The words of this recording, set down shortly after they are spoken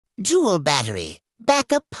Dual battery,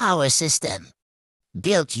 backup power system.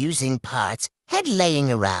 Built using parts had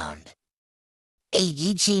laying around.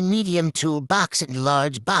 AEG medium tool box and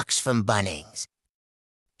large box from Bunnings.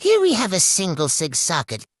 Here we have a single SIG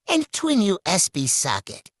socket and twin USB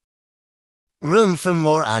socket. Room for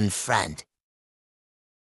more on front.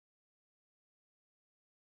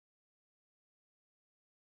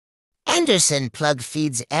 Anderson plug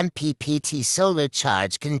feeds MPPT solar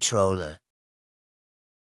charge controller.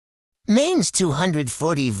 Mains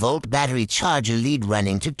 240-volt battery charger lead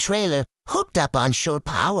running to trailer hooked up on shore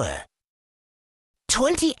power.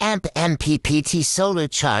 20-amp MPPT solar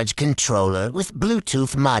charge controller with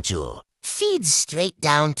Bluetooth module. Feeds straight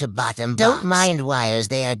down to bottom box. Don't mind wires,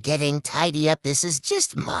 they are getting tidy up. This is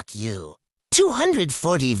just mock you.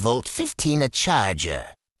 240-volt 15A charger.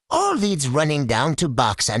 All leads running down to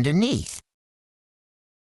box underneath.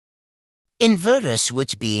 Inverter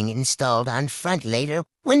switch being installed on front later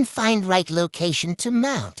when find right location to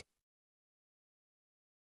mount.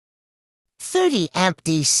 30-amp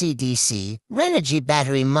DC-DC Renogy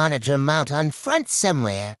battery monitor mount on front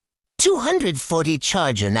somewhere. 240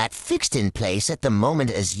 charger not fixed in place at the moment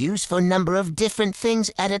as used for number of different things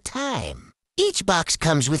at a time. Each box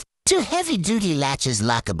comes with 2 heavy-duty latches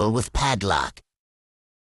lockable with padlock.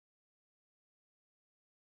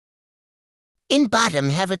 In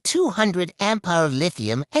bottom have a 200 amp-hour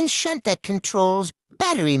lithium and shunt that controls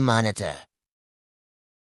battery monitor.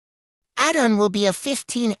 Add-on will be a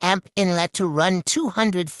 15-amp inlet to run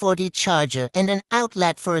 240 charger and an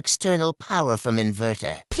outlet for external power from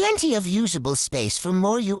inverter. Plenty of usable space for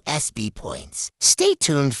more USB points. Stay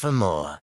tuned for more.